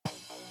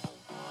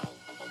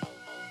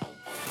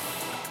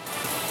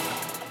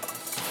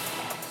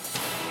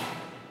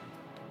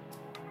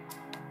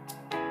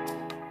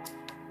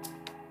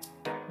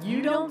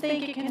you don't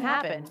think it can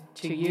happen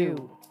to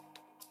you.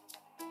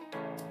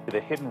 The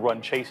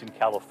hit-and-run chase in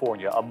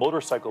California, a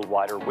motorcycle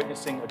rider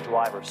witnessing a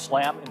driver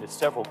slam into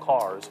several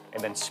cars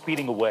and then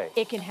speeding away.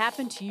 It can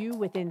happen to you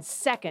within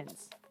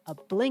seconds, a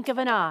blink of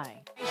an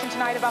eye.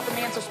 Tonight about the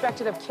man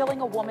suspected of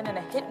killing a woman in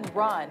a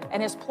hit-and-run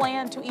and his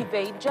plan to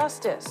evade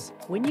justice.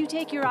 When you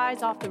take your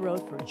eyes off the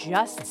road for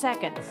just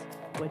seconds,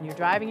 when you're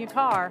driving your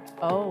car,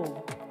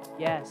 oh,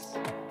 yes,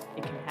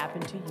 it can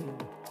happen to you.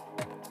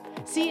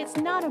 See, it's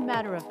not a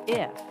matter of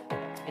if,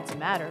 it's a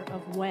matter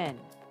of when.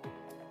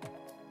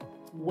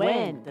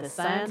 When the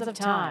sands of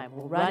time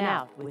will run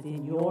out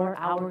within your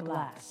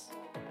hourglass.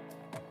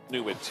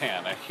 New at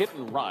 10, a hit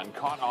and run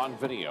caught on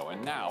video,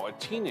 and now a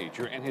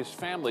teenager and his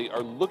family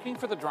are looking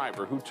for the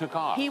driver who took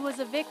off. He was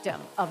a victim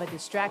of a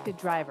distracted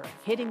driver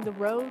hitting the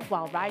road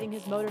while riding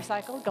his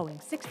motorcycle going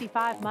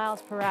 65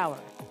 miles per hour.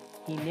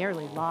 He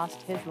nearly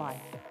lost his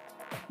life.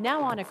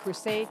 Now on a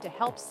crusade to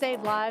help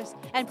save lives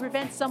and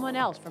prevent someone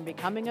else from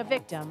becoming a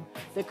victim,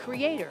 the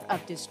creator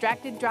of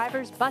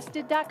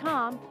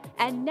DistractedDriversBusted.com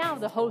and now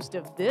the host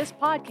of this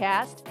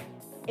podcast,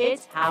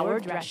 it's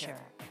Howard Drescher.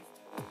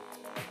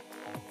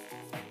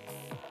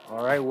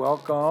 All right,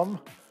 welcome.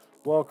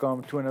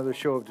 Welcome to another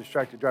show of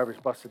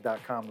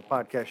DistractedDriversBusted.com, the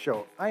podcast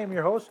show. I am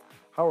your host,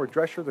 Howard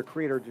Drescher, the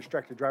creator of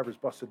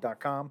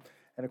DistractedDriversBusted.com,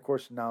 and of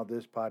course, now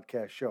this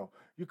podcast show.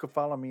 You can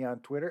follow me on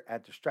Twitter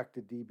at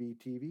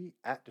DistractedDBTV,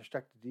 at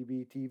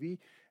DistractedDBTV,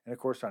 and of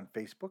course on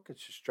Facebook,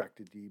 it's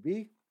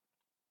DistractedDB.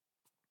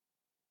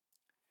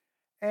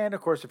 And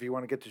of course, if you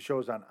want to get the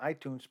shows on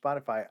iTunes,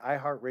 Spotify,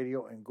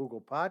 iHeartRadio, and Google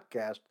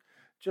Podcast,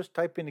 just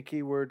type in the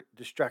keyword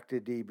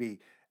DistractedDB,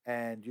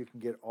 and you can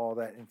get all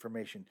that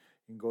information.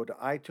 You can go to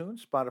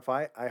iTunes,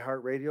 Spotify,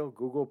 iHeartRadio,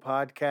 Google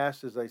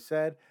Podcasts, as I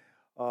said.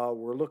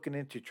 We're looking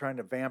into trying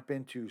to vamp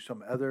into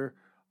some other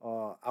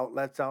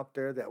outlets out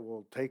there that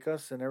will take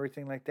us and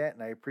everything like that.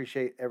 And I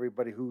appreciate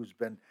everybody who's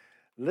been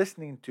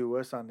listening to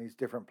us on these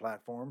different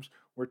platforms.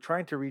 We're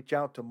trying to reach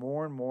out to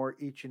more and more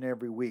each and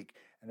every week.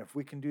 And if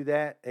we can do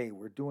that, hey,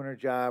 we're doing our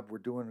job. We're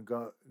doing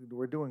good.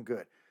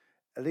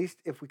 At least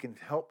if we can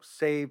help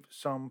save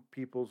some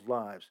people's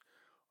lives.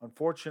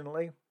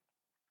 Unfortunately,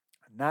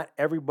 not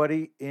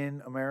everybody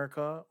in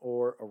America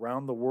or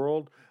around the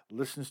world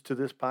listens to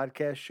this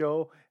podcast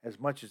show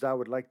as much as I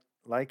would like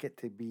it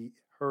to be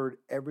heard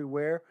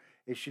everywhere.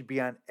 It should be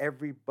on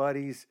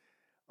everybody's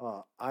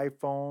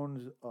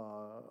iPhones,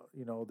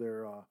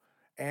 their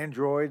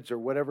Androids or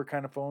whatever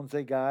kind of phones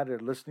they got, or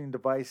listening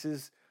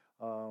devices,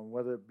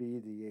 whether it be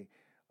the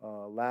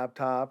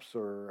laptops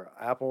or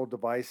Apple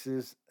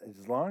devices.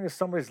 As long as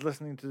somebody's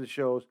listening to the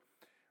shows,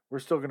 we're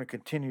still going to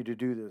continue to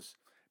do this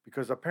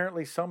because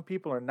apparently some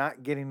people are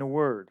not getting the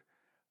word,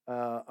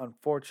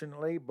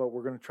 unfortunately, but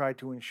we're going to try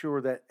to ensure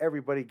that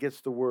everybody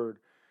gets the word.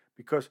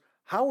 Because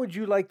how would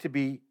you like to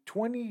be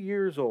 20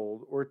 years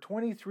old or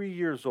 23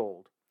 years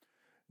old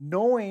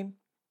knowing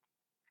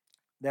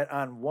that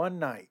on one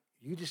night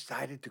you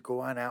decided to go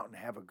on out and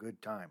have a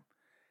good time?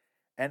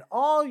 And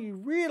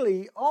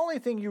only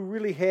thing you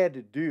really had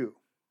to do,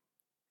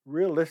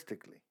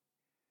 realistically,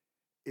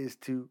 is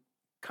to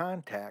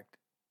contact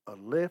a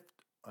Lyft,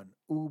 an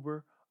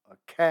Uber, a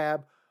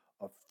cab,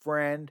 a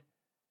friend,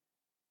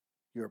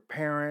 your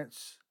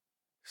parents,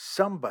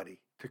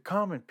 somebody to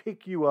come and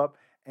pick you up,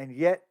 and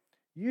yet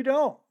you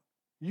don't.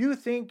 You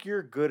think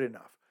you're good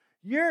enough.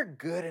 You're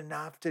good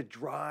enough to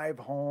drive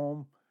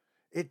home.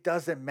 It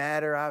doesn't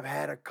matter. I've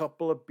had a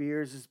couple of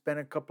beers. It's been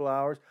a couple of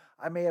hours.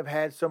 I may have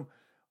had some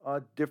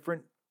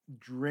different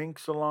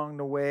drinks along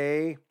the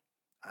way.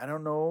 I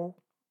don't know.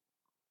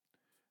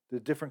 The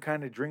different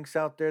kind of drinks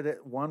out there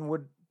that one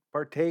would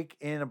partake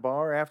in a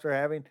bar after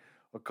having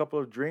a couple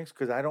of drinks,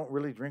 because I don't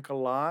really drink a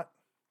lot,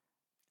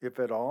 if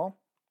at all.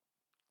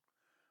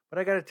 But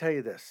I got to tell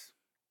you this.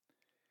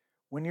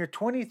 When you're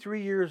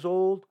 23 years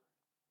old,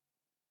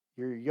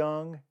 you're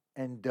young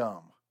and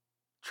dumb.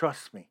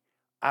 Trust me,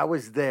 I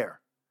was there.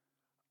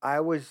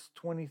 I was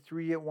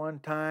 23 at one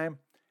time,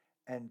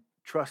 and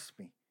trust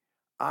me,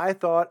 I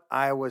thought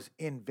I was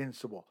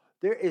invincible.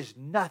 There is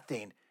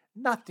nothing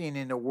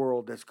in the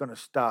world that's going to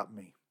stop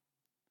me.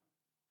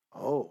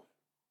 Oh,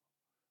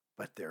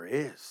 but there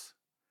is.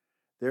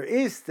 There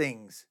is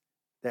things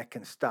that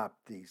can stop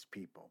these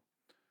people.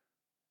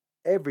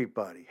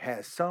 Everybody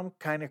has some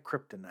kind of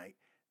kryptonite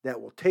that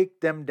will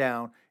take them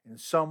down in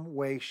some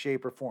way,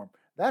 shape, or form.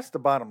 That's the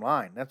bottom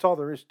line. That's all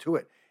there is to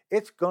it.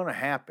 It's going to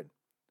happen.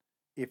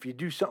 If you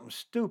do something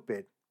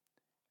stupid,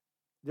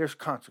 there's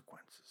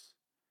consequences.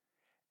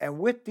 And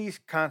with these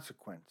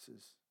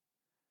consequences,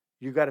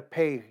 you got to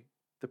pay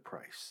the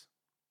price.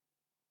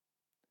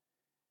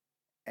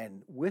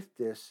 And with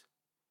this,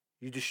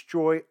 you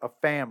destroy a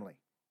family.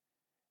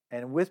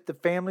 And with the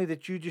family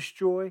that you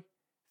destroy,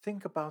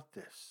 think about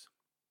this.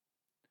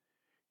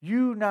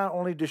 You not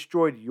only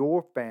destroyed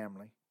your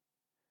family,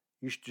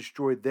 you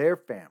destroyed their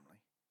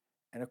family.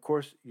 And of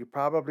course, you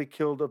probably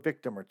killed a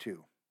victim or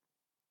two,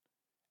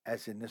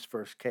 as in this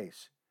first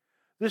case.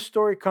 This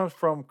story comes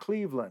from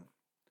Cleveland,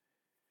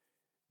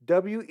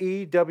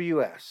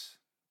 WEWS,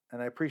 and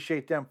I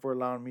appreciate them for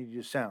allowing me to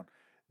use sound.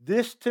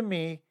 This to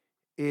me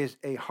is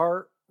a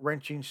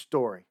heart-wrenching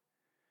story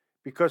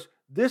because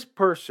this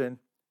person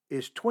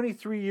is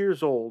 23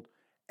 years old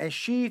and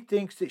she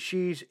thinks that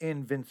she's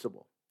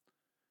invincible.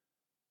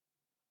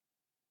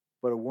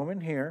 But a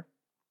woman here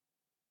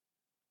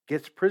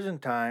gets prison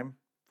time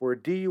for a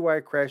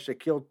DUI crash that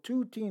killed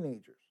two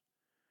teenagers.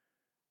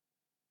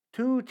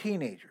 Two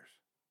teenagers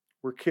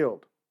were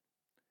killed.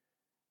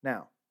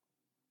 Now,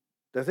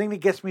 the thing that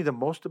gets me the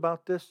most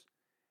about this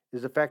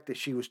is the fact that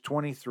she was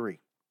 23.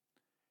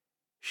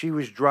 She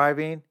was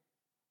driving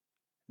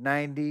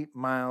 90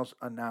 miles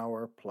an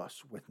hour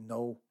plus with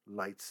no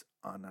lights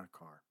on her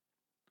car.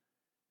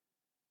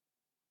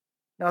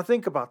 Now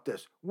think about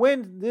this.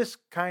 When this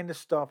kind of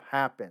stuff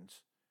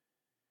happens,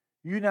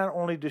 you not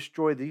only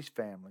destroy these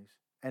families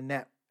and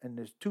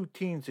there's two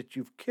teens that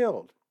you've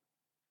killed,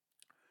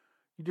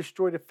 you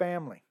destroy the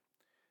family.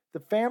 The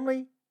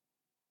family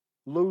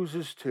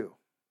loses too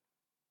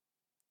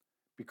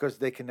because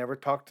they can never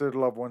talk to their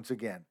loved ones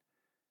again.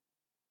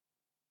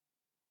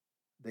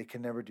 They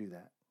can never do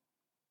that.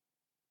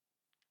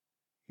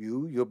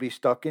 You'll be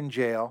stuck in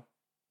jail.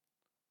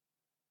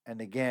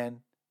 And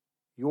again,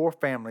 your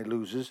family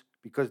loses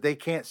because they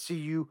can't see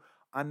you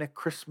on the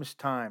Christmas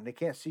time. They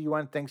can't see you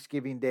on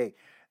Thanksgiving Day.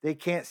 They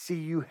can't see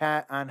you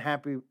on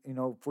happy,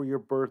 for your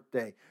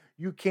birthday.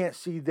 You can't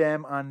see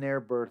them on their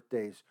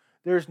birthdays.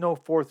 There's no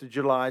 4th of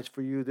July's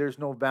for you. There's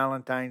no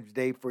Valentine's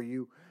Day for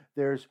you.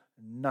 There's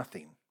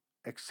nothing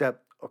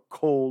except a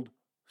cold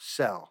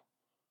cell.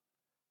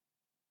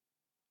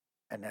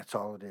 And that's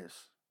all it is.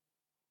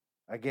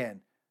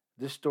 Again,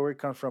 this story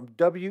comes from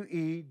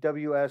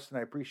WEWS, and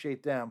I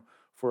appreciate them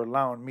for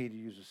allowing me to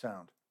use the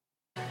sound.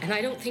 And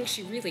I don't think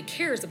she really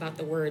cares about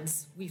the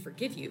words, "we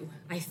forgive you."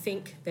 I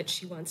think that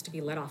she wants to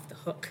be let off the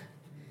hook.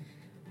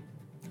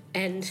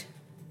 And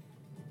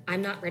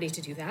I'm not ready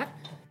to do that.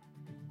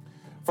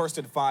 First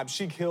at 5,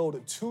 she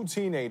killed two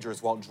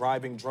teenagers while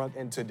driving drunk,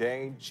 and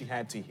today she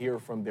had to hear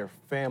from their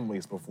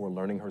families before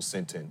learning her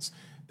sentence.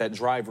 That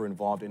driver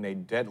involved in a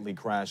deadly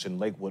crash in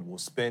Lakewood will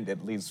spend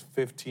at least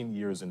 15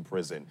 years in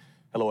prison.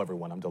 Hello,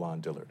 everyone. I'm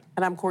Delon Dillard.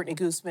 And I'm Courtney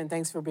Gooseman.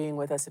 Thanks for being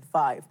with us at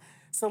 5.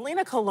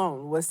 Selena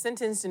Colon was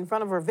sentenced in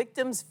front of her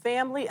victim's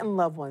family and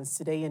loved ones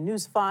today, and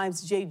News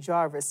 5's Jay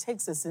Jarvis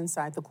takes us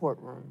inside the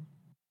courtroom.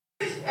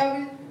 I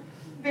was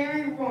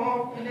very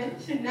wrong, and I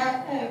should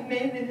not have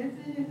made the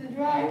decision to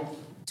drive.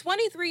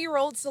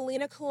 23-year-old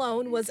Selena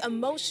Colon was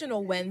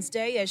emotional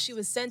Wednesday as she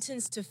was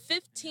sentenced to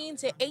 15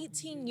 to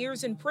 18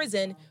 years in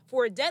prison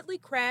for a deadly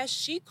crash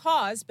she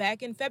caused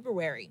back in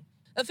February.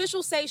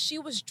 Officials say she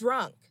was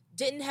drunk,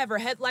 didn't have her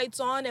headlights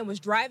on, and was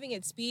driving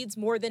at speeds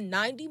more than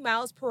 90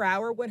 miles per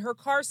hour when her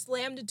car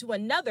slammed into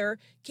another,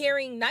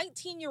 carrying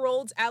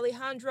 19-year-olds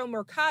Alejandro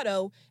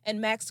Mercado and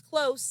Max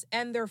Close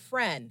and their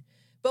friend.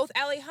 Both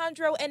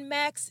Alejandro and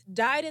Max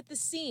died at the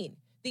scene,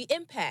 the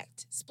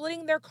impact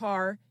splitting their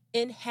car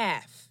in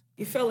half.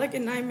 It felt like a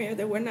nightmare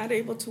that we're not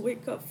able to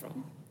wake up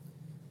from.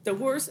 The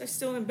words are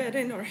still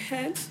embedded in our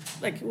heads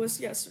like it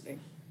was yesterday.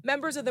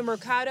 Members of the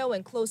Mercado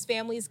and Close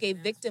families gave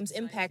victims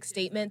impact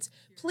statements,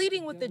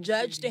 pleading with the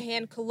judge to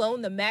hand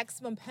Colon the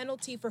maximum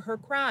penalty for her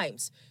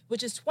crimes,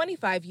 which is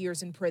 25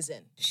 years in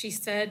prison. She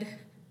said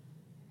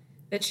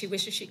that she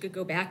wishes she could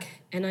go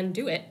back and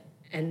undo it,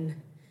 and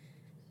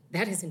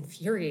that is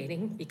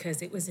infuriating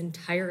because it was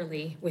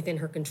entirely within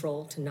her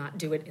control to not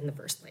do it in the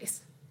first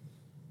place.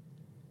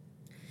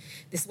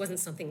 This wasn't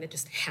something that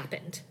just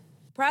happened.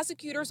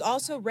 Prosecutors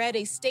also read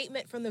a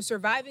statement from the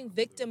surviving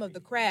victim of the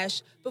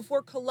crash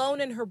before Colon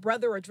and her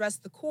brother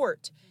addressed the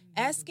court,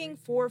 asking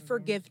for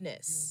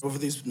forgiveness. Over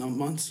these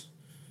months,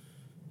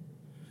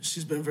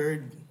 she's been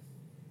very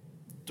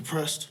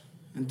depressed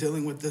and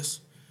dealing with this,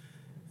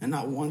 and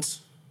not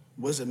once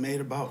was it made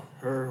about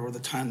her or the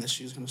time that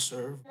she's going to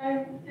serve.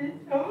 I'm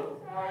just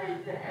so sorry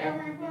to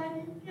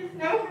everybody. Just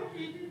know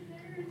she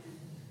deserves it.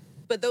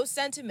 But those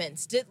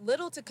sentiments did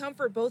little to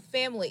comfort both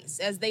families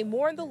as they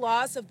mourn the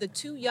loss of the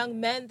two young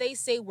men they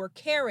say were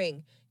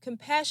caring,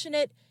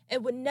 compassionate,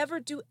 and would never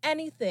do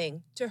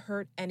anything to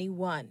hurt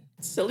anyone.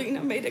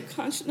 Selena made a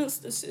conscious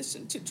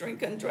decision to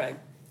drink and drive.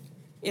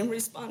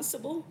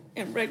 Irresponsible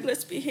and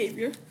reckless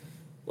behavior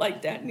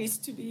like that needs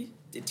to be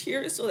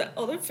deterred so that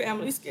other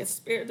families get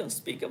spared the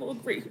unspeakable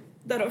grief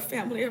that our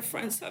family and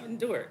friends have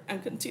endured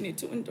and continue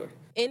to endure.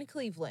 In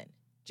Cleveland,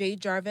 Jay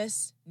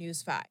Jarvis,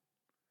 News 5.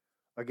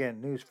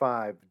 Again, News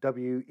 5,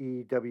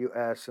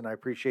 WEWS, and I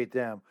appreciate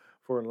them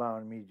for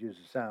allowing me to use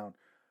the sound.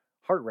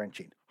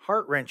 Heart-wrenching.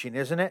 Heart-wrenching,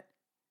 isn't it?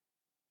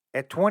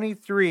 At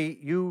 23,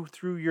 you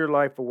threw your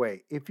life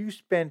away. If you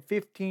spend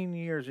 15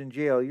 years in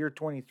jail, you're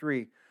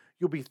 23,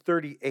 you'll be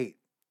 38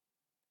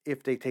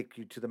 if they take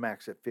you to the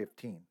max at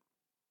 15.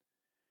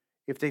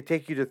 If they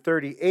take you to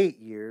 38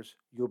 years,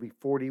 you'll be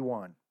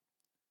 41.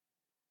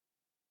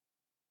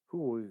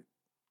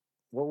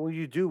 What will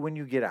you do when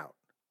you get out?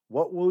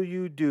 What will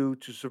you do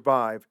to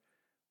survive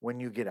when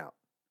you get out?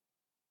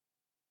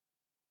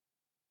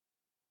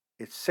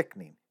 It's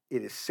sickening.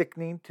 It is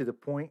sickening to the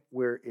point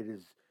where it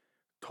is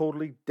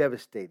totally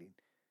devastating.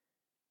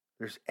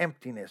 There's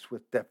emptiness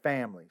with the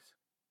families.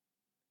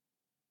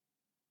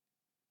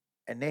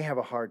 and they have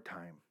a hard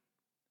time.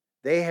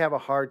 They have a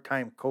hard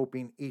time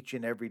coping each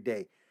and every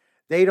day.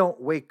 They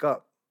don't wake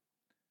up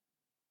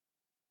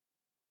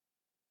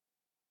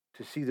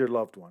to see their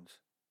loved ones.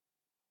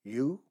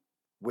 You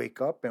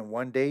wake up and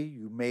one day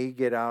you may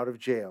get out of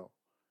jail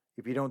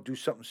if you don't do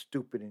something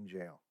stupid in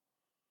jail.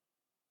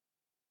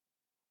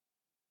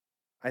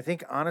 I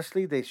think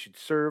honestly they should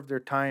serve their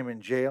time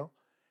in jail,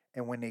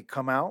 and when they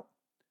come out,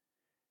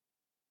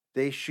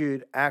 they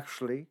should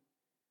actually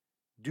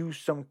do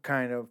some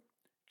kind of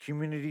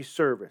community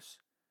service.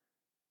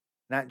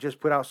 Not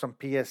just put out some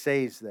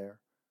PSAs there,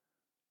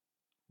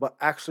 but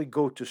actually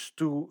go to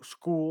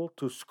school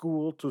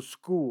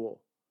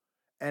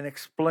and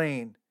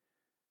explain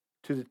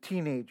to the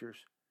teenagers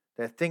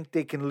that think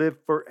they can live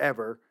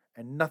forever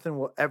and nothing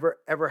will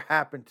ever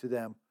happen to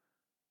them.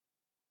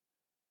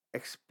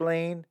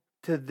 Explain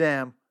to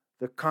them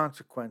the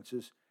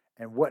consequences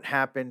and what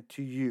happened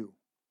to you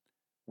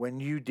when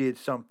you did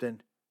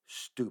something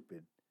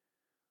stupid.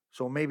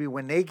 So maybe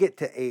when they get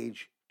to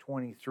age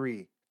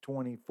 23,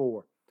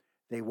 24,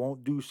 they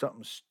won't do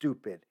something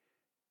stupid,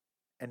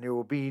 and there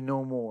will be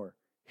no more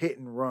hit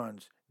and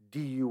runs,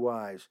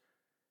 DUIs,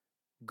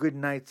 good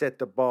nights at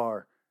the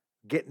bar,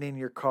 getting in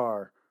your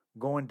car,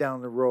 going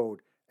down the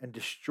road, and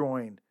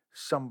destroying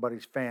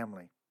somebody's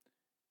family,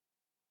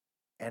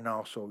 and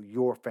also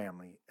your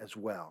family as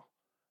well.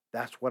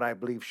 That's what I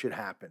believe should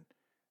happen.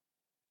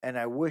 And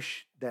I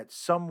wish that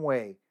some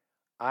way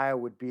I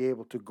would be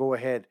able to go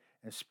ahead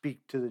and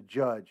speak to the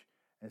judge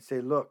and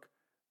say, look,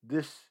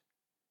 this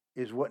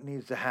is what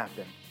needs to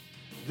happen.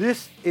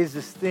 This is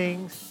the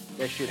things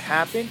that should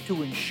happen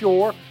to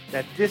ensure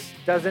that this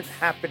doesn't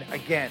happen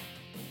again.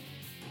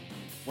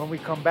 When we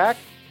come back,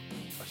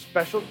 a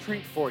special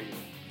treat for you.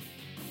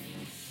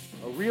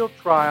 A real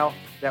trial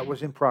that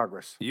was in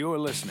progress. You're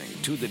listening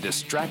to the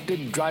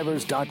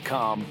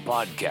DistractedDrivers.com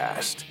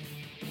podcast.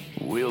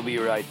 We'll be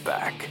right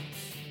back.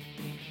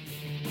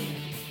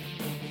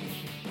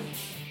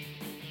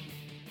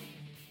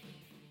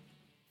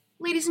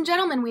 Ladies and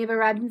gentlemen, we have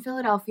arrived in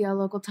Philadelphia.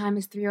 Local time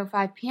is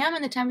 3:05 p.m.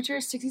 and the temperature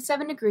is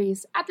 67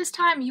 degrees. At this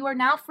time, you are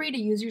now free to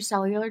use your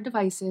cellular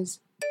devices.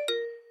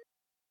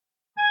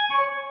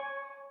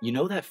 You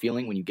know that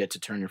feeling when you get to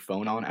turn your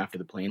phone on after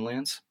the plane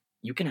lands?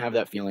 You can have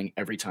that feeling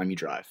every time you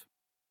drive.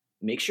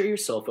 Make sure your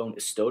cell phone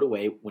is stowed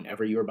away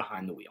whenever you are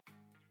behind the wheel.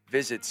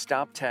 Visit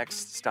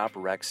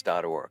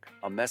StopTextStopWrecks.org,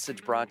 a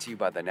message brought to you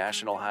by the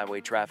National Highway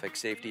Traffic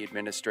Safety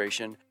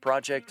Administration,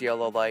 Project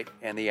Yellow Light,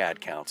 and the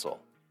Ad Council.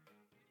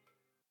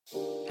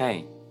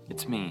 Hey,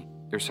 it's me,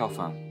 your cell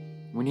phone.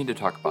 We need to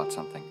talk about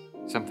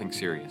something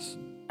serious.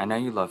 I know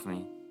you love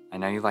me, I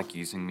know you like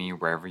using me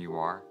wherever you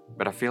are,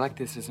 but I feel like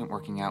this isn't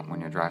working out when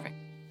you're driving.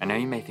 I know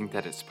you may think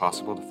that it's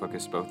possible to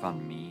focus both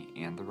on me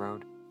and the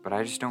road, but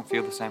I just don't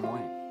feel the same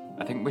way.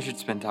 I think we should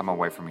spend time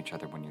away from each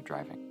other when you're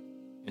driving.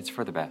 It's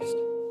for the best.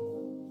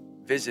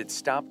 Visit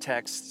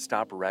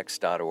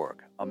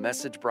StopTextStopWrecks.org, a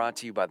message brought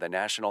to you by the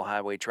National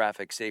Highway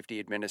Traffic Safety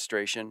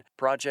Administration,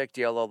 Project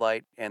Yellow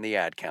Light, and the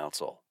Ad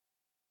Council.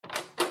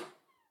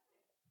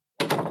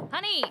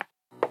 Honey!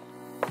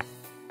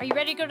 Are you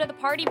ready to go to the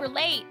party? We're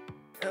late.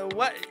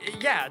 What?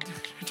 Yeah,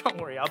 don't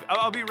worry.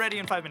 I'll be ready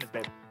in 5 minutes,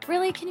 babe.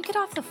 Really? Can you get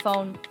off the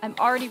phone? I'm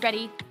already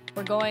ready.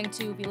 We're going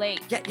to be late.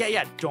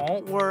 Yeah.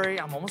 Don't worry.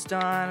 I'm almost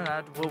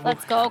done.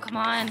 Let's go. Come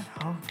on.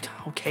 Oh,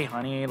 okay,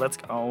 honey. Let's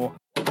go.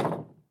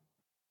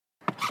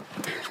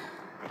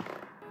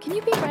 Can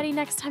you be ready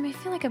next time? I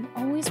feel like I'm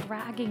always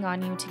ragging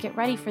on you to get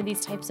ready for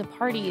these types of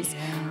parties.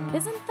 Yeah.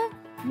 Isn't the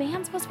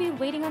man supposed to be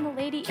waiting on the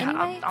lady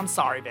anyway? I'm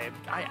sorry, babe.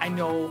 I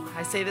know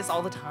I say this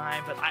all the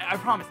time, but I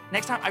promise.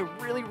 Next time, I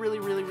really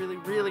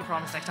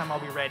promise next time I'll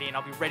be ready, and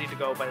I'll be ready to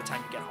go by the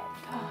time you get home.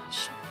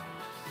 Gosh.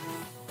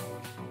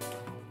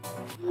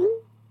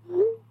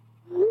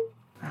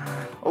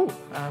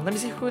 Let me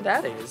see who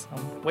that is.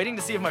 I'm waiting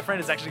to see if my friend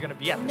is actually going to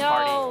be at this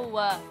party.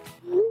 No!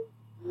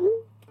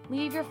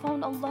 Leave your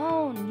phone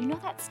alone. You know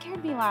that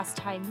scared me last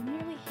time. You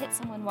nearly hit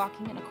someone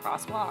walking in a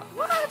crosswalk.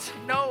 What?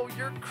 No,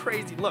 you're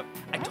crazy. Look,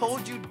 I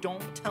told you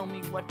don't tell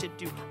me what to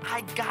do.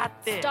 I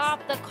got this.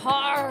 Stop the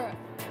car.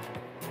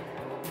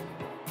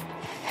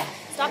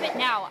 Stop it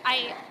now.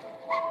 I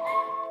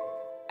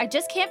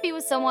just can't be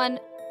with someone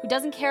who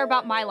doesn't care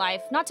about my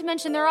life, not to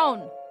mention their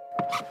own.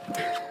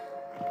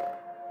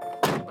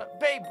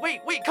 Babe,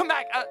 wait, come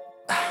back.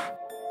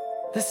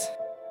 This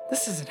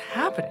isn't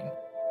happening,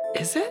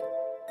 is it?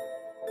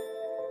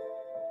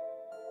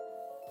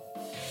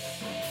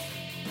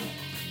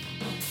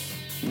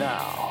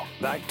 Now,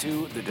 back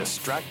to the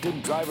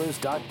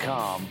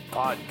DistractedDrivers.com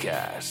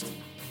podcast.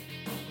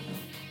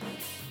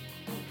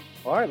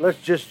 All right, let's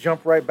just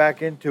jump right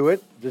back into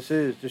it. This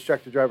is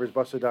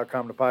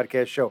DistractedDriversBusted.com, the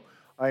podcast show.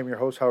 I am your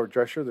host, Howard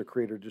Drescher, the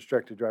creator of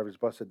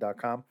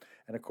DistractedDriversBusted.com,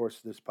 and of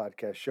course, this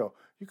podcast show.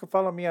 You can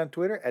follow me on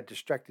Twitter at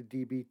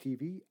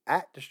DistractedDBTV,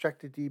 at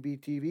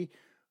DistractedDBTV,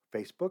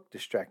 Facebook,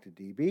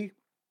 DistractedDB,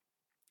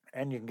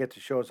 and you can get the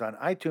shows on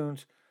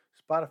iTunes,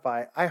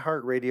 Spotify,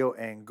 iHeartRadio,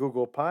 and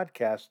Google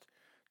Podcast.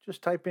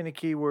 Just type in the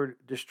keyword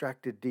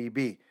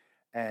DistractedDB,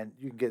 and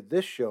you can get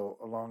this show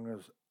along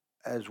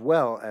as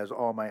well as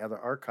all my other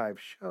archive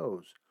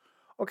shows.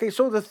 Okay,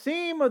 so the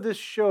theme of this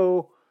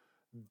show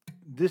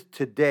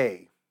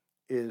today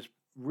is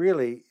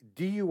really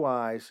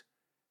DUIs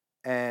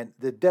and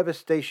the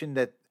devastation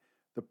that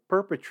the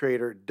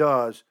perpetrator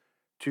does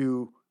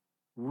to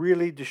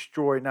really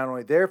destroy not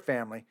only their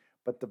family,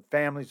 but the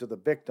families of the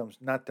victims,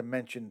 not to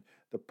mention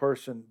the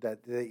person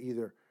that they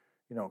either,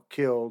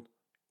 killed,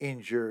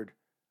 injured,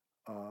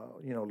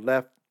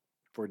 left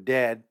for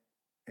dead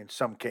in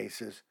some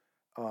cases,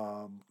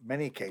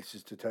 many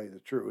cases to tell you the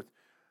truth.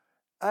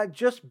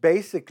 Just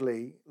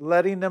basically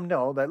letting them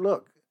know that,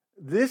 look,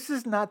 this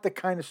is not the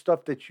kind of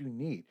stuff that you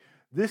need.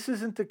 This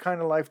isn't the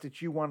kind of life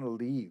that you want to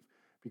lead.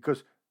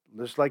 Because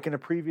just like in a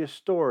previous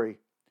story,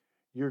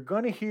 you're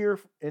going to hear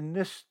in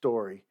this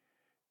story,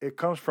 it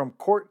comes from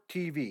Court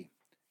TV,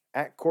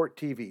 at Court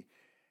TV,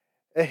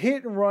 a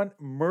hit and run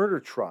murder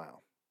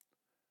trial.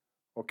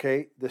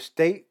 Okay, the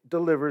state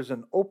delivers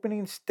an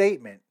opening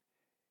statement,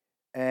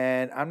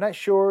 and I'm not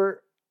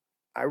sure,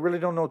 I really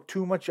don't know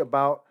too much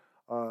about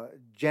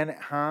Janet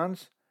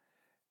Hinds,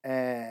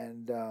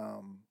 and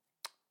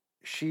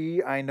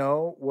she, I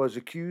know, was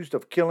accused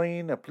of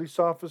killing a police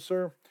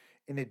officer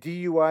in a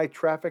DUI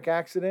traffic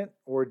accident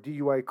or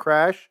DUI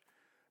crash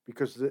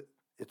because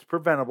it's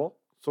preventable.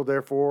 So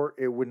therefore,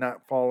 it would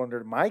not fall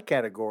under my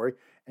category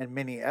and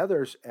many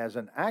others as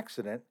an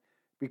accident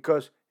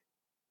because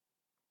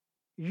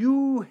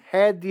you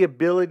had the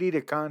ability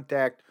to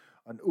contact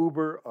an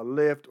Uber, a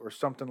Lyft, or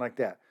something like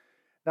that.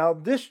 Now,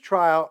 this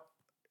trial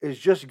is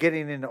just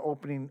getting into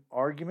opening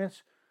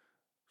arguments.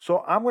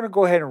 So I'm going to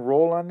go ahead and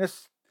roll on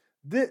this.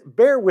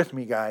 Bear with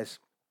me, guys.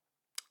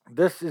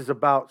 This is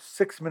about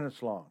 6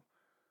 minutes long.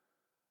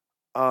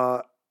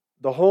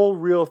 The whole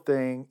real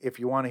thing, if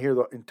you want to hear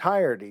the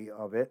entirety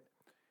of it,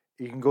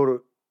 you can go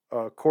to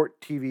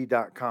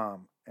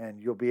courttv.com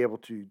and you'll be able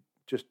to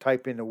just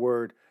type in the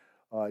word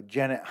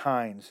Janet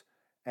Hinds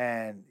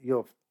and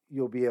you'll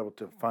be able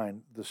to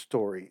find the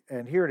story.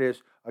 And here it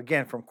is,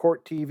 again, from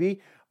Court TV.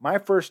 My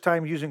first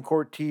time using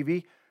Court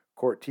TV.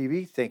 Court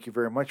TV, thank you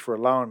very much for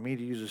allowing me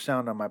to use the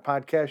sound on my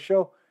podcast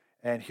show.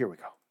 And here we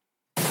go.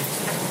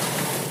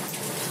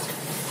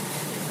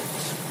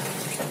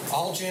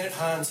 All Janet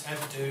Hinds had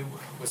to do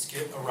was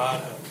get a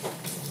ride home.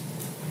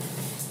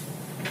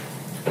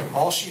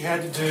 All she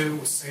had to do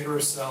was say to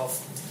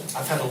herself,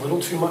 I've had a little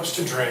too much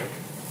to drink,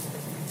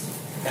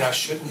 and I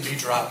shouldn't be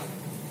driving.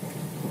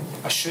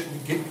 I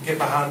shouldn't get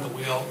behind the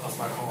wheel of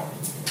my car.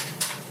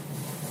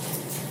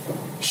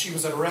 She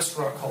was at a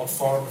restaurant called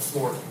Farm to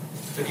Florida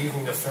the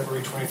evening of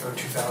February 23rd,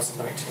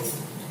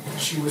 2019.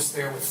 She was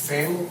there with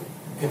family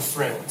and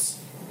friends.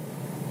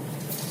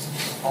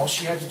 All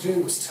she had to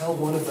do was tell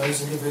one of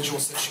those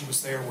individuals that she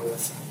was there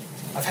with,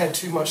 I've had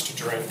too much to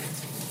drink.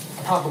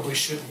 I probably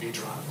shouldn't be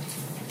driving.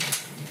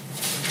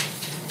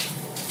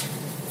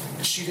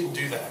 But she didn't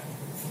do that.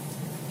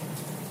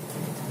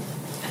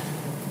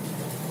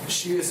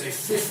 She is a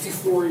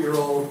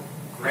 54-year-old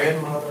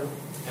grandmother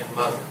and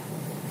mother,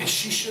 and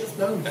she should have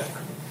known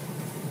better.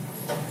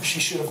 She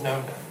should have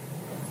known better.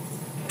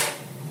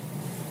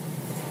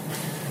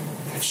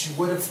 And if she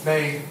would have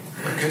made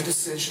a good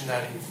decision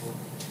that evening,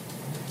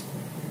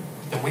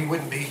 then we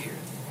wouldn't be here.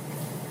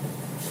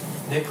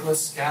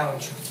 Nicholas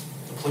Gallinger,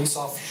 the police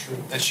officer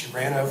that she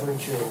ran over and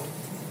killed,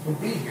 would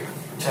be here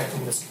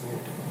protecting this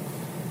community.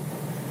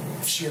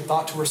 If she had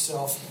thought to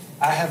herself,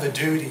 I have a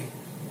duty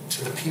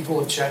to the people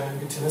of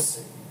Chattanooga,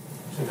 Tennessee,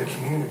 to the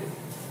community,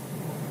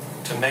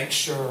 to make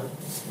sure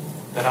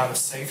that I'm a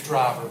safe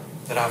driver,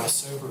 that I'm a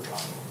sober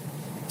driver,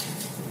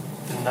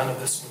 then none of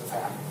this would have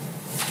happened.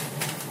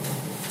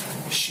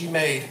 She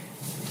made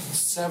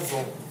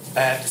several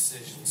bad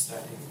decisions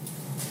that evening.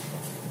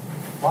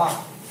 Why?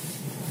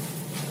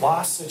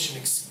 Why such an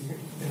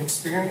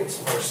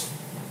experienced person?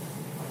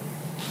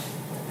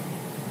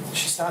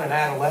 She's not an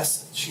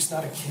adolescent. She's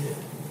not a kid.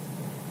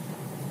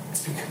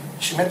 It's because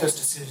she made those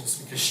decisions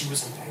because she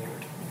was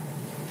impaired.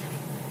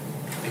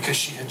 Because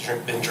she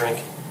had been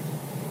drinking.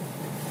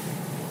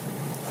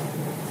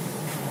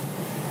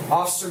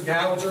 Officer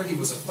Gallagher, he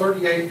was a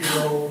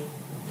 38-year-old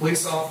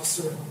police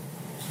officer.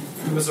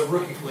 He was a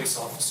rookie police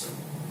officer.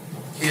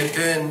 He had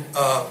been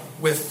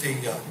with the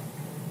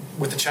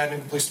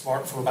Chattanooga Police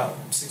Department for about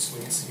 6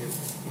 weeks. He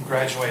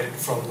graduated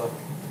from the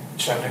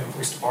Chattanooga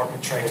Police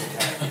Department Training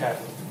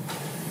Academy.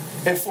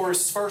 And for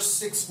his first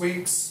 6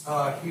 weeks,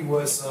 he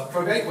was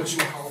what you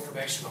would call a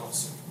probation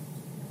officer.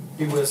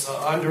 He was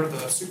under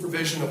the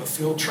supervision of a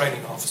field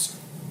training officer.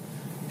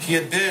 He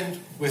had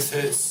been with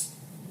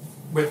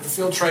the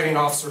field training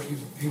officer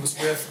he was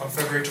with on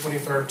February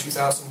 23rd,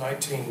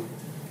 2019.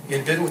 He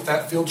had been with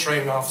that field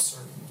training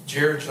officer,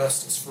 Jared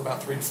Justice, for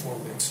about 3 to 4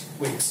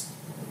 weeks.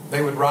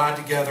 They would ride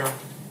together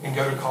and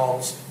go to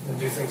calls and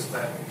do things of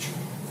that nature.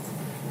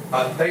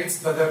 They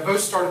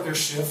both started their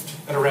shift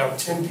at around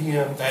 10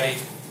 p.m. that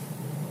evening.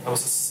 That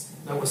was a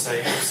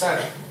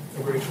Saturday,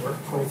 February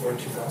 23rd,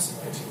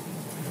 2019.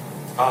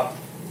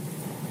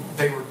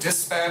 They were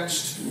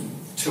dispatched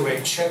to a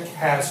check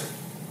hazard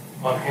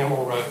on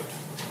Hamill Road,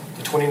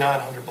 the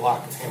 2900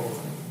 block of Hamill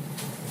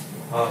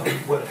Road.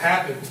 What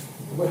happened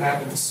what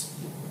happens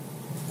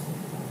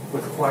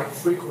with quite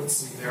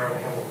frequency there on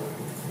Hamel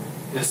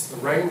Road is the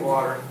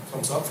rainwater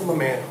comes up from a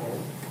manhole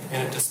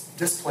and it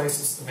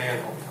displaces the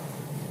manhole cover.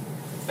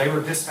 They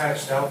were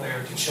dispatched out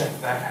there to check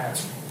that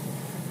hazard.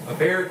 A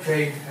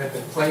barricade had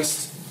been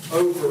placed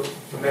over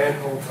the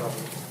manhole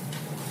cover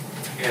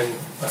and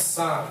a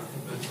sign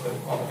had been put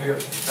on the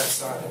barricade. That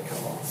sign had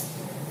come off.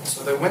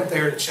 So they went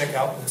there to check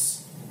out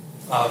this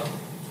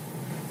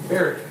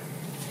barricade.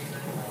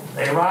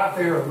 They arrived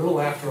there a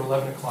little after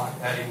 11 o'clock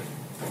that evening.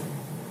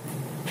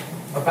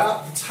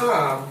 About the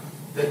time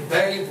that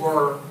they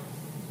were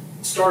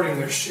starting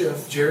their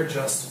shift, Jared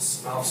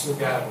Justice and Officer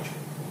Gallagher,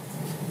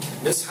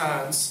 Miss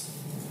Hinds,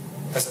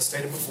 as I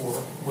stated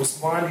before, was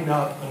winding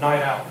up a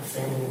night out with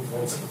family and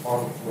friends at the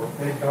farm before.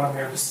 They had gone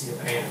there to see a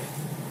band.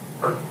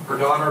 Her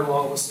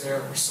daughter-in-law was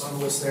there, her son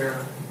was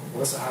there,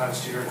 Melissa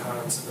Hinds, Jared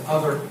Hinds, and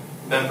other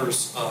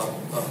members of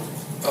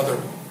other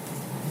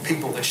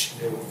people that she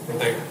knew were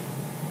there.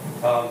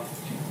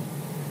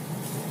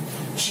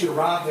 She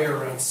arrived there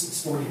around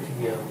 6:40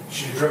 p.m.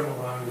 She had driven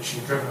alone. She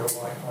had driven her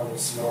white Honda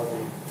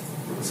CRV.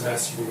 It was an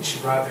SUV. She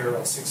arrived there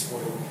around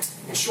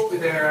 6:40. And shortly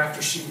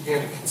thereafter, she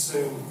began to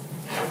consume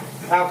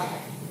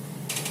alcohol.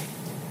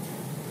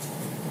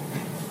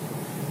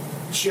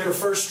 She had her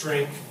first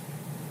drink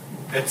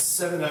at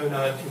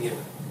 7:09 p.m.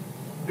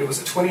 It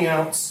was a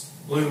 20-ounce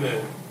Blue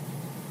Moon.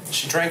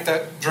 She drank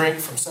that drink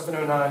from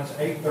 7:09 to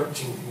 8:13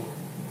 p.m.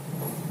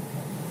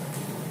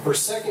 Her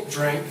second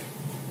drink,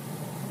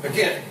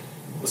 again,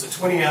 was a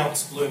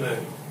 20-ounce Blue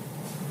Moon.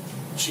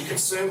 She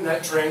consumed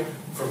that drink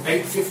from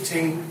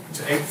 8:15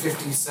 to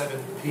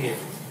 8:57 p.m.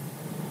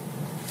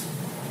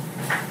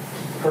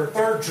 Her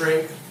third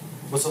drink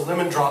was a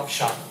lemon drop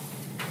shot.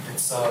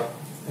 It's I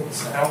think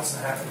it's an ounce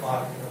and a half of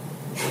vodka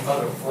with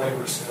other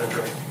flavors in a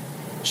drink.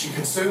 She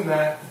consumed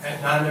that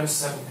at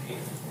 9:07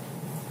 p.m.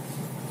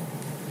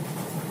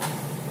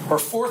 Her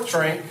fourth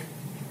drink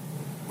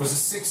was a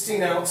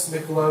 16-ounce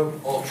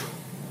Michelob Ultra.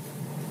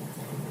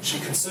 She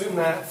consumed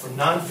that from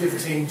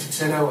 9:15 to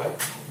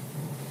 10:08.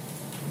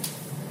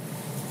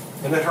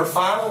 And then her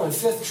final and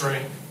fifth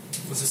drink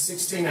was a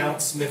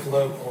 16-ounce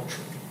Michelob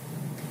Ultra.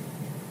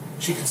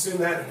 She consumed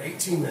that in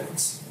 18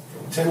 minutes,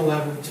 from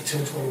 10:11 to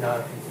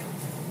 10:29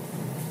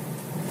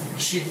 p.m.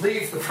 She'd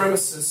leave the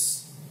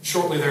premises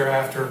shortly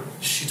thereafter.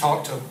 She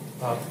talked to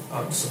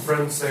some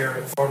friends there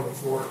at the farm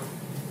before.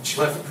 She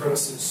left the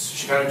premises,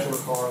 she got into her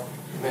car,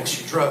 and then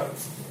she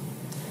drove.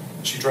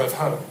 She drove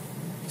home.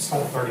 It's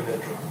about a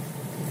 30-minute drive.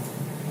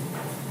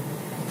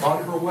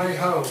 On her way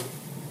home,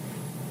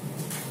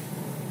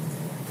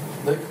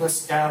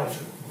 Nicholas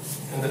Gallagher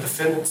and the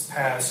defendant's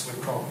paths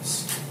would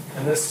cross.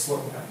 And this is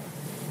what would happen.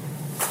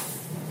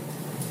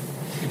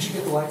 Could you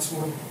get the lights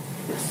on?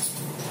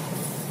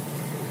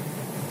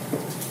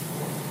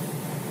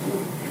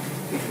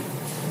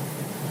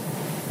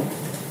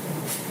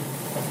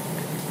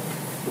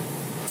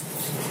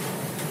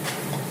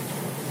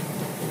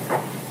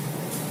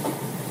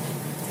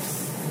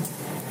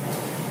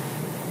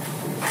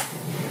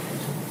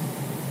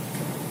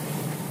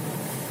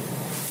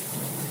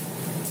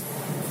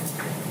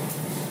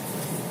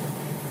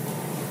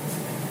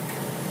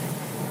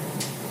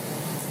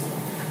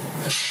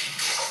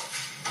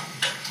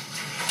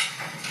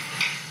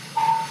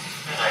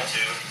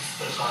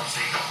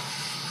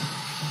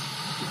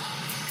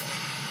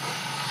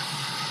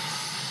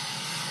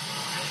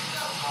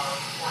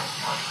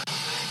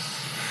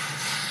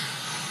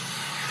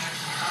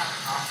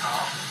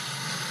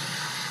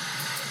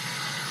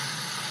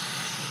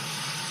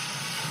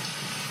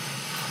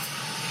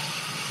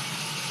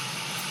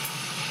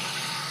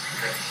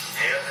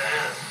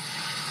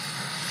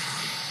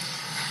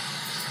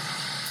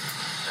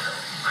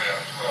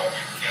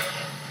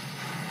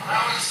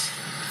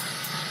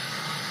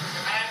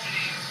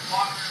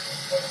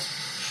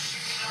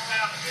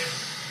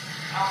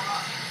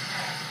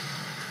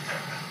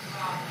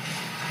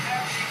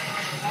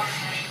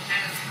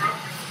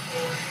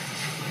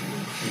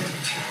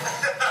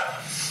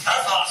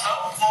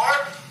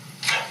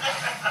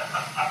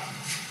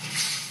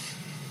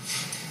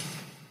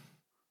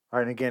 All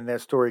right, and again,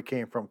 that story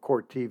came from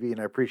Court TV, and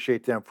I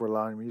appreciate them for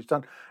allowing me to use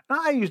it. Now,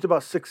 I used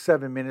about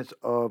 6-7 minutes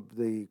of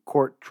the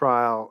court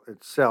trial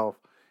itself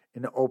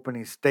in the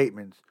opening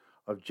statements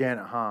of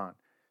Janet Hinds,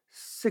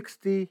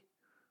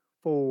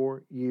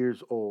 64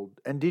 years old.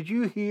 And did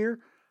you hear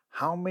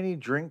how many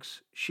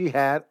drinks she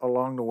had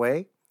along the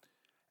way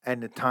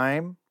and the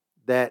time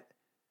that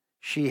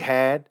she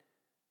had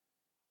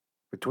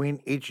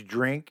between each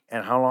drink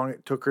and how long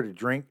it took her to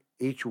drink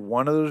each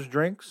one of those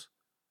drinks?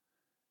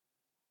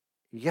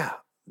 Yeah,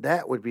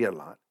 that would be a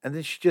lot. And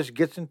then she just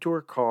gets into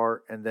her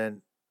car and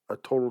then a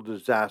total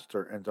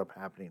disaster ends up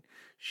happening.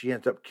 She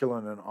ends up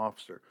killing an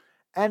officer.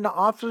 And the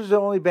officer's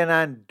only been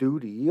on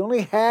duty. He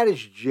only had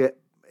his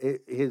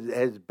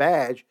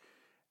badge,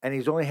 and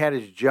he's only had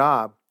his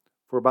job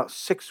for about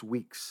 6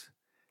 weeks.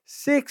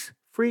 6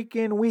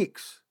 freaking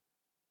weeks.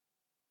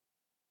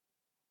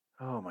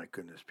 Oh my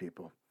goodness,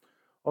 people.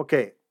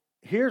 Okay,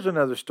 here's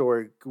another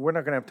story. We're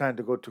not going to have time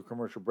to go to a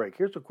commercial break.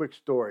 Here's a quick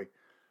story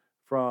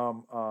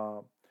from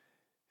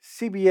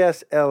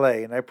CBS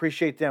LA, and I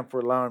appreciate them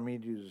for allowing me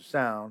to use the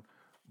sound.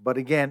 But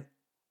again,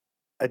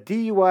 a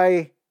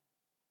DUI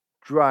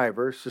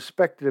driver,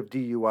 suspected of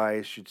DUI,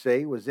 I should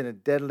say, was in a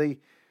deadly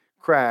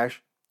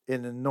crash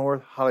in the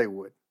North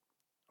Hollywood.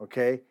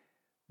 Okay?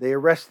 They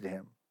arrested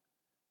him.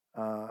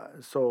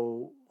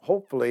 So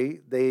hopefully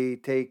they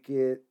take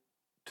it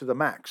to the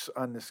max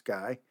on this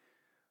guy.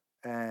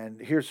 And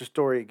here's the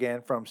story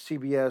again from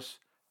CBS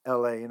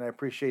LA, and I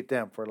appreciate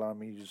them for allowing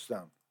me to use the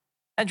sound.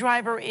 A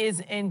driver is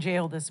in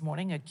jail this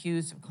morning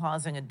accused of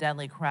causing a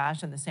deadly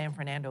crash in the San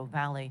Fernando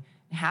Valley.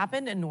 It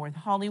happened in North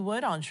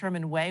Hollywood on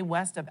Sherman Way,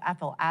 west of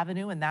Ethel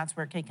Avenue, and that's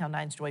where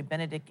KCAL9's Joy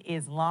Benedict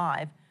is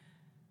live.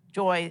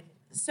 Joy,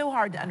 so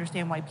hard to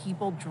understand why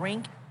people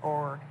drink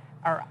or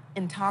are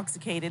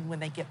intoxicated when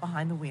they get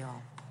behind the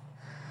wheel.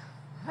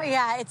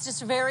 Yeah, it's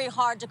just very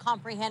hard to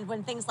comprehend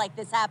when things like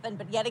this happen.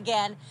 But yet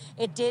again,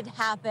 it did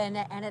happen,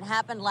 and it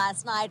happened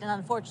last night. And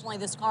unfortunately,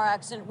 this car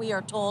accident, we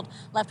are told,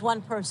 left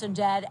one person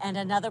dead and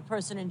another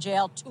person in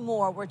jail. 2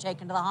 more were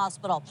taken to the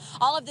hospital.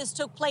 All of this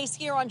took place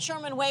here on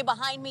Sherman Way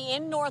behind me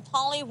in North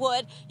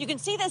Hollywood. You can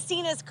see the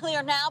scene is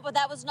clear now, but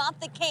that was not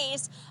the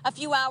case a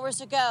few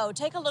hours ago.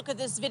 Take a look at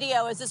this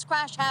video as this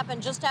crash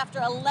happened just after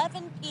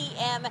 11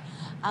 p.m.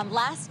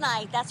 Last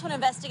night. That's when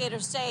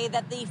investigators say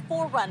that the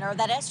 4Runner,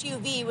 that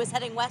SUV, was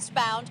heading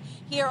westbound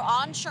here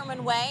on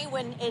Sherman Way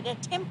when it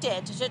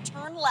attempted to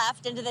turn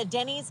left into the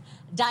Denny's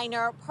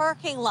Diner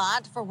parking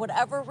lot. For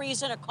whatever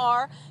reason, a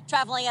car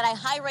traveling at a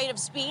high rate of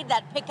speed,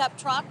 that pickup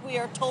truck, we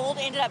are told,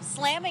 ended up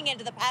slamming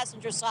into the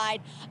passenger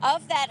side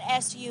of that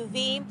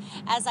SUV.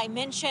 As I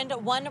mentioned,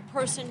 one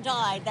person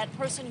died. That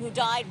person who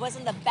died was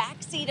in the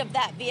back seat of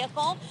that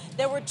vehicle.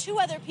 There were 2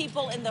 other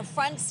people in the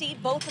front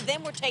seat. Both of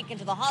them were taken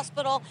to the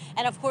hospital.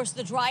 And of course,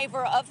 the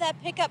driver of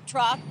that pickup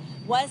truck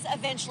was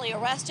eventually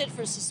arrested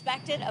for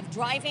suspected of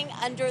driving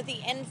under the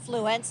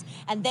influence,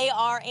 and they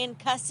are in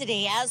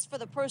custody. As for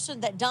the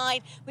person that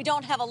died, we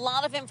don't have a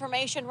lot of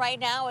information right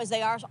now, as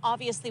they are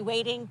obviously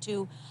waiting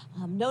to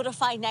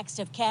notify next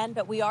of kin,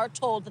 but we are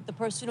told that the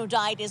person who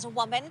died is a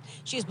woman.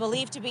 She's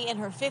believed to be in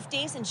her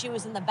 50s, and she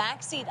was in the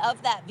back seat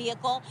of that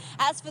vehicle.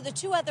 As for the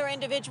 2 other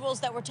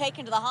individuals that were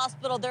taken to the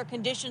hospital, their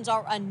conditions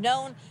are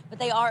unknown, but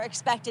they are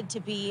expected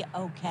to be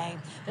okay.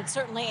 But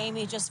certainly,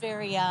 Amy, just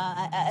very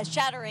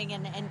shattering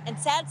and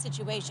sad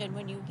situation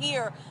when you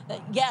hear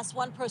that, yes,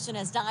 one person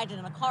has died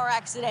in a car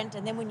accident,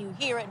 and then when you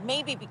hear it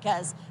maybe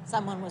because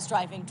someone was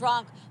driving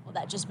drunk, well,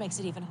 that just makes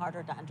it even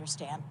harder to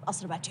understand. I'll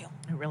send it back to you.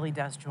 It really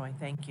does, Joy.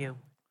 Thank you.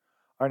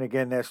 All right,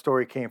 again, that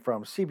story came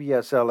from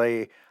CBS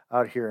LA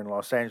out here in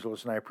Los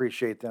Angeles, and I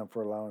appreciate them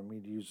for allowing me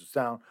to use the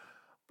sound.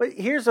 But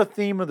here's a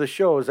theme of the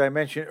show, as I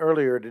mentioned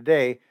earlier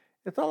today.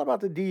 It's all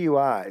about the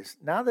DUIs.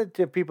 Now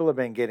that people have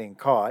been getting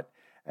caught,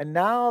 and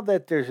now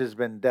that there has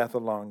been death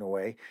along the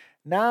way,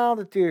 now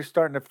that they're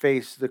starting to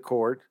face the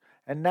court,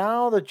 and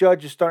now the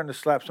judge is starting to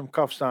slap some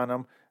cuffs on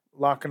them,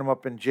 locking them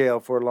up in jail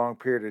for a long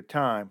period of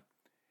time,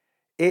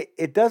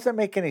 it doesn't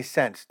make any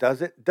sense,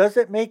 does it? Does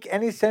it make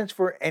any sense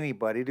for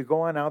anybody to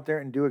go on out there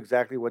and do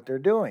exactly what they're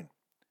doing?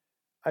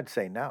 I'd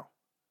say no.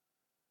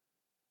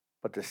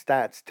 But the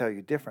stats tell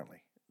you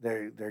differently.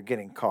 They're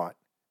getting caught.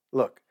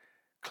 Look,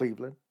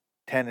 Cleveland,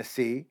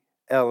 Tennessee,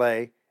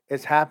 LA,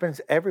 it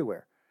happens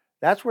everywhere.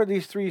 That's where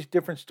these 3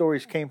 different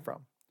stories came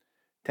from.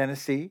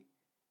 Tennessee,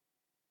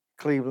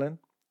 Cleveland,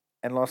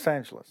 and Los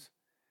Angeles.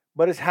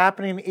 But it's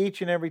happening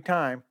each and every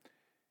time,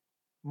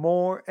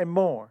 more and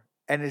more.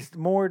 And it's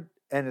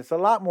a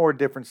lot more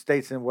different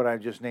states than what I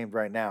just named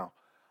right now.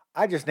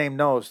 I just named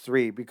those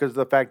 3 because of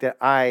the fact that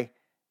I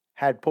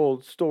had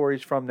pulled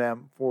stories from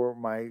them for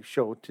my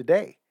show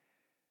today.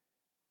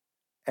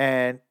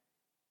 And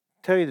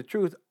tell you the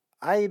truth,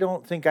 I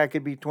don't think I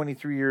could be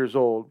 23 years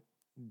old,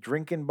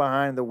 drinking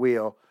behind the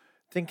wheel,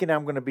 thinking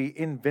I'm going to be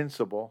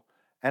invincible.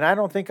 And I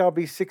don't think I'll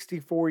be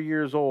 64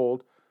 years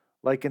old,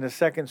 like in the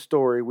second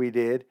story we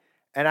did.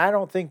 And I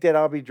don't think that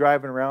I'll be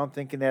driving around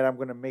thinking that I'm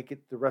going to make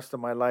it the rest of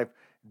my life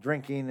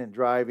drinking and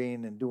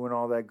driving and doing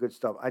all that good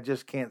stuff. I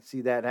just can't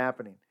see that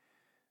happening.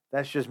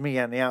 That's just me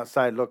on the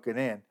outside looking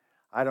in.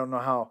 I don't know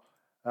how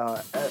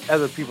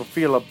other people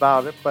feel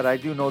about it, but I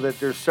do know that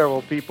there's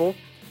several people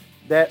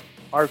that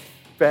are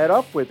fed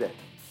up with it,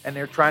 and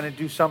they're trying to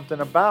do something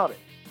about it.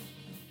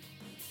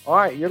 All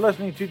right, you're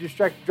listening to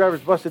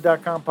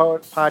DistractedDriversBusted.com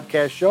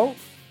podcast show.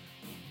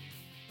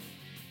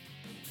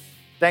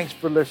 Thanks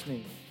for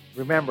listening.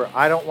 Remember,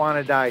 I don't want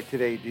to die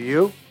today, do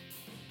you?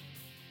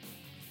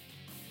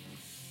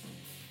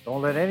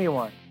 Don't let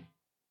anyone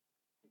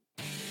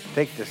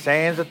take the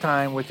sands of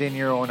time within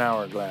your own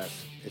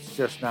hourglass. It's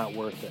just not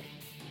worth it.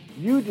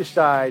 You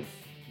decide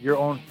your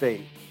own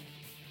fate.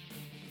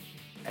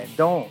 And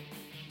don't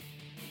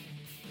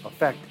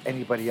affect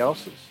anybody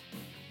else's.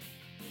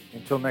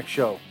 Until next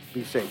show,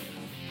 be safe.